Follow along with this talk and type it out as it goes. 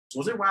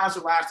Was it wise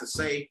to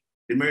say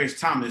Demaryius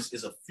Thomas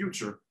is a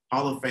future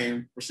Hall of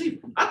Fame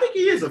receiver? I think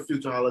he is a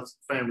future Hall of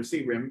Fame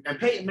receiver. And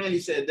Peyton Manning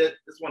said that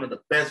it's one of the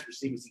best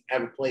receivers he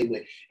ever played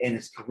with in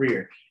his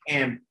career.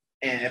 And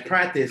at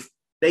practice,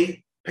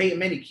 Peyton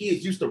Manning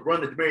kids used to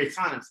run the Demaryius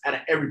Thomas out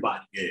of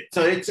everybody. Yeah.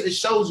 So it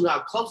shows you how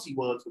close he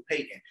was with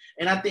Peyton.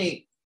 And I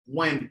think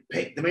when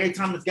Demaryius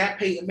Thomas got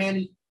Peyton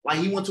Manning, like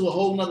he went to a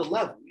whole nother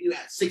level. He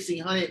had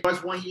 1,600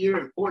 yards one year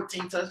and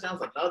 14 touchdowns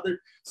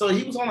another. So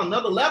he was on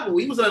another level.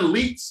 He was an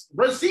elite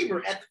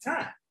receiver at the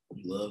time.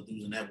 You love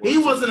using that word. He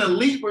was an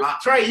elite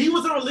Trey. He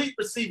was an elite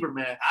receiver,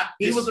 man.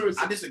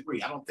 I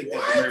disagree. I don't think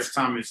that Demaryius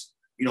Thomas,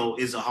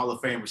 is a Hall of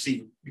Fame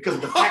receiver because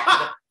of the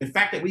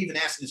fact that we even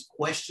asked this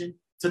question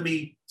to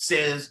me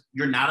says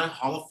you're not a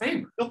Hall of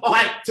Famer.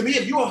 Like to me,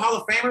 if you're a Hall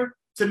of Famer,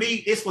 to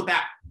me it's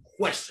without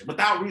question,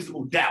 without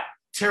reasonable doubt.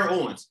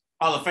 Terrell Owens,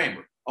 Hall of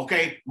Famer.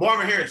 Okay,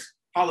 Marvin Harris,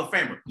 Hall of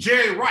Famer.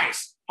 Jerry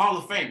Rice, Hall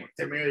of Famer.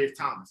 Demaryius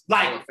Thomas,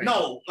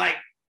 No. Like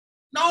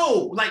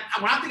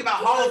when I think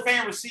about Hall of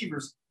Fame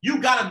receivers,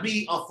 you gotta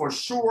be a for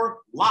sure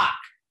lock.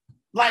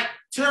 Like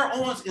Terrell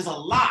Owens is a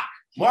lock.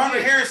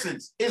 Marvin Harrison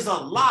is a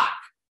lock.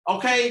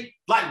 Okay,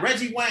 like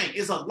Reggie Wayne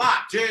is a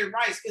lock. Jerry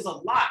Rice is a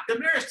lock.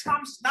 Demaryius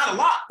Thomas is not a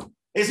lock.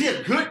 Is he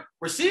a good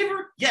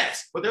receiver?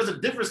 Yes, but there's a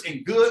difference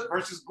in good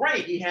versus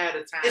great. He had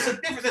a time. It's a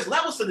difference. There's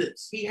levels to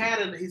this. He had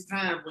his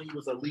time when he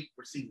was an elite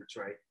receiver,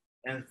 Trey.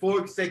 And 4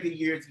 consecutive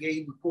years,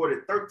 he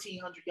recorded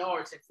 1,300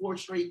 yards in 4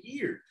 straight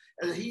years.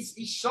 And he's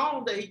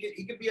shown that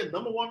he could be a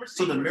number 1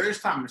 receiver. So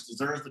Demaryius Thomas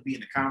deserves to be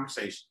in the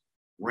conversation.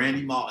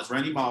 Randy Moss,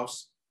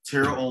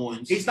 Terrell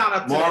Owens. He's not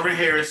up to Marvin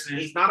Harrison.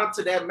 He's not up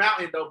to that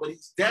mountain though, but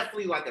he's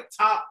definitely like a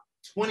top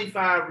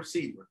 25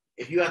 receiver.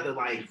 If you had to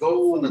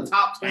go from the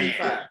top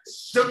 25,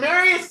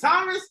 Demaryius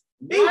Thomas,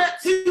 he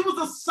was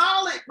a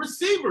solid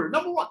receiver,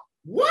 number 1.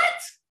 What?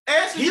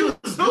 He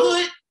was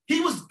good.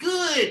 He was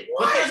good.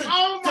 What?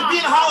 To be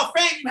in the Hall of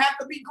Fame, you have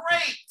to be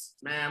great.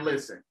 Man,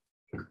 listen.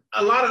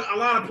 A lot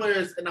of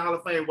players in the Hall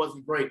of Fame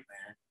wasn't great,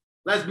 man.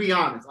 Let's be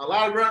honest. A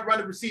lot of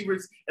running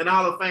receivers in the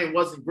Hall of Fame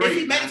wasn't great. If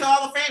he made it to the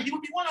Hall of Fame, he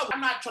would be one of them.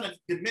 I'm not trying to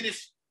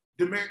diminish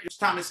Demaryius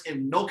Thomas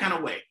in no kind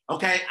of way.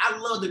 Okay, I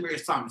love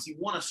Demaryius Thomas. He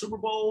won a Super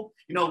Bowl,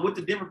 with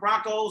the Denver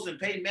Broncos and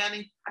Peyton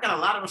Manning. I got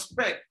a lot of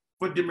respect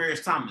for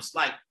Demaryius Thomas.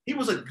 Like he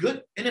was a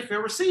good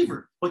NFL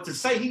receiver, but to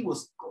say he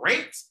was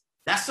great,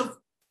 that's a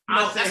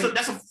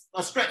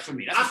stretch for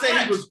me. I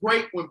say he was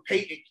great when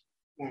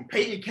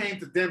Peyton came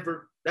to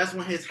Denver. That's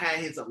when he had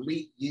his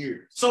elite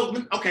years. So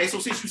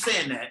since you're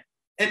saying that,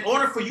 in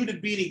order for you to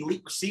be an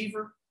elite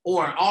receiver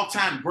or an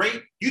all-time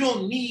great, you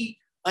don't need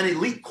an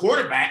elite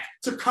quarterback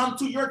to come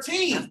to your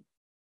team.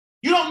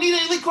 You don't need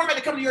an elite quarterback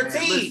to come to your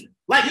team. Listen.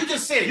 Like you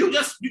just said, you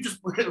just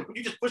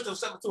pushed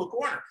yourself into a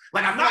corner.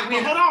 Like I feel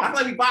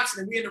like we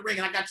boxing and we in the ring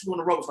and I got you on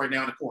the ropes right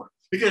now in the corner.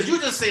 Because you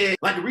just said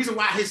like the reason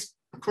why his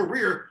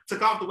career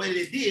took off the way that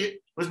it did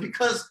was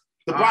because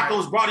the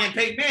Broncos brought in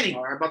Peyton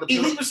Manning.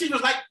 Elite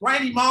receivers like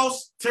Randy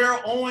Moss,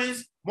 Terrell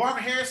Owens,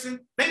 Marvin Harrison,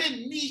 they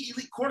didn't need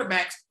elite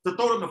quarterbacks to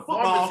throw them the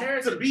football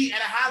to be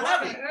at a high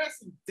level. Marvin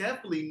Harrison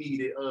definitely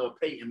needed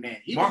Peyton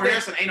Manning. Marvin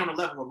Harrison ain't on the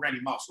level of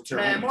Randy Moss or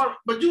Terrell Owens.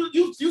 But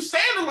you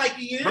saying it like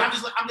he is.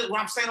 But what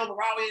I'm saying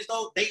overall is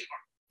though, they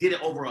did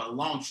it over a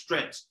long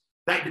stretch.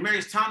 Like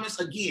Demaryius Thomas,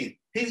 again,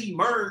 he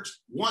emerged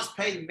once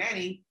Peyton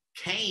Manning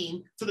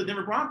came to the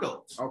Denver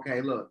Broncos.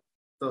 Okay, look.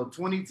 So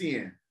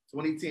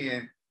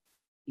 2010,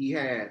 he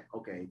had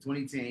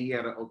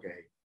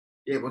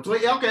Yeah, but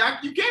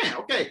you can.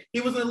 Okay, he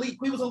was an elite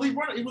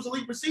runner. He was an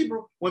elite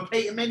receiver when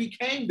Peyton Manning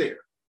came there.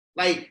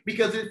 Like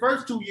because his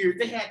first 2 years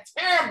they had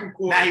terrible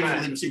quarterbacks. Now he was an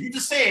elite receiver. You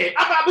just said,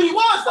 but he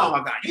was though. Oh my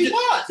God, He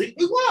was.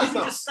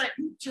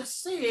 You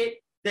just said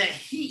that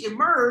he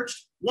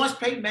emerged once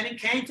Peyton Manning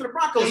came to the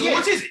Broncos. Yeah. So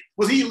which is it?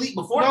 Was he elite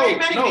before Peyton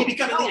Manning? No, he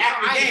became elite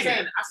after the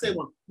game. I said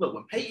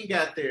when Peyton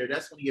got there,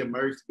 that's when he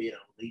emerged to be an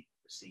elite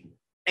receiver.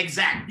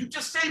 Exactly. You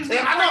just said he was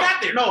got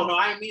there. No,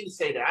 I didn't mean to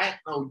say that.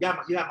 You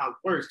have my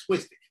words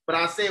twisted. But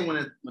I said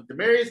when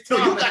Demaryius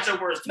Thomas. No, you got your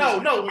words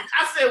twisted. No.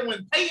 I said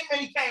when Peyton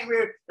Manning came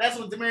here, that's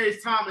when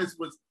Demaryius Thomas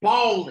was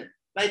balling.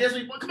 Like that's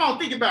come on,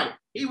 think about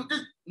it.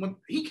 When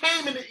he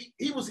came in,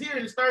 he was here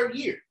in his 3rd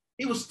year.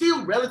 He was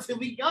still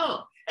relatively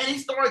young, and he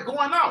started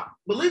going out.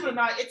 Believe it or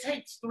not, it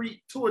takes 2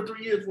 or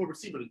 3 years for a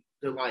receiver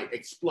to like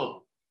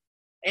explode,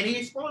 and he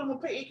exploded when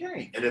Peyton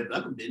came. And if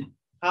Beckham didn't.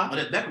 But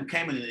if Beckham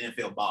came in the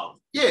NFL balling.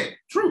 Yeah,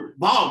 true.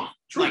 Balling.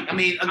 True. Like, I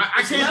mean,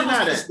 I can't deny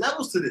that. There's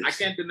levels to this. I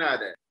can't deny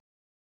that.